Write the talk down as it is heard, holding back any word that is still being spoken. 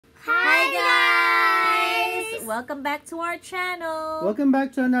Welcome back to our channel. Welcome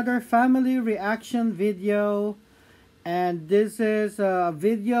back to another family reaction video. And this is a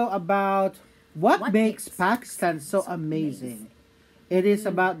video about what makes Pakistan so amazing. It is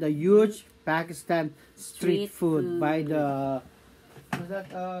about the huge Pakistan street food by the, who's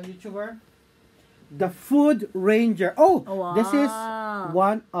that YouTuber? The Food Ranger. Oh, wow. This is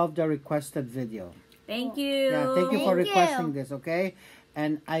one of the requested video. Thank you. Yeah, thank you for requesting this, okay?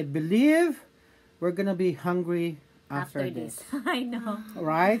 And I believe we're gonna be hungry after this. I know.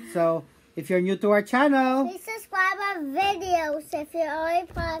 Right? So, if you're new to our channel, please subscribe our videos. If you're already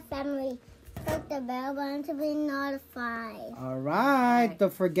part of family, click the bell button to be notified. Alright,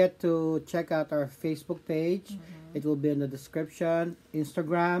 don't forget to check out our Facebook page. It will be in the description.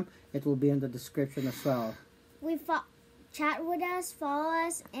 Instagram, it will be in the description as well. Chat with us, follow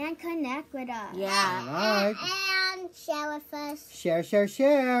us, and connect with us. Yeah. Alright. And share with us. Share.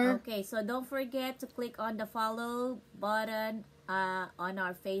 Okay, so don't forget to click on the follow button on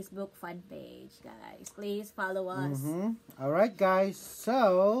our Facebook fan page, guys. Please follow us. Alright, guys.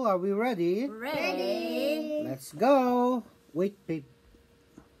 So, are we ready? Ready? Let's go. Wait, babe.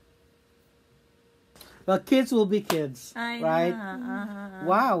 Well, kids will be kids, right?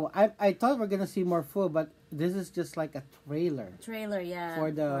 Wow, I thought we're gonna see more food, but this is just like a trailer. Yeah. For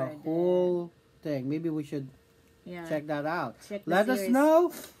the whole thing. Maybe we should check that out. Let us series.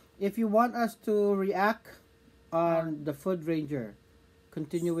 know if you want us to react on the Food Ranger,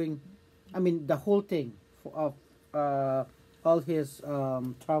 continuing. I mean, the whole thing of all his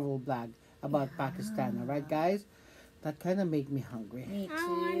travel blog about Pakistan. All right, guys. That kind of made me hungry. Me too.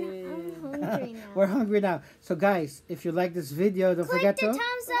 I'm hungry now. We're hungry now. So guys, if you like this video, don't forget to click the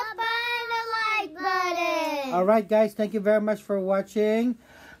thumbs up button and the like button. Alright guys, thank you very much for watching.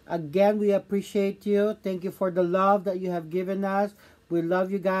 Again, we appreciate you. Thank you for the love that you have given us. We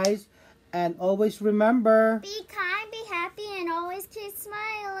love you guys. And always remember, be kind, be happy, and always keep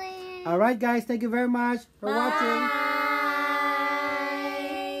smiling. Alright guys, thank you very much for watching.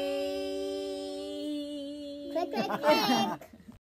 Click.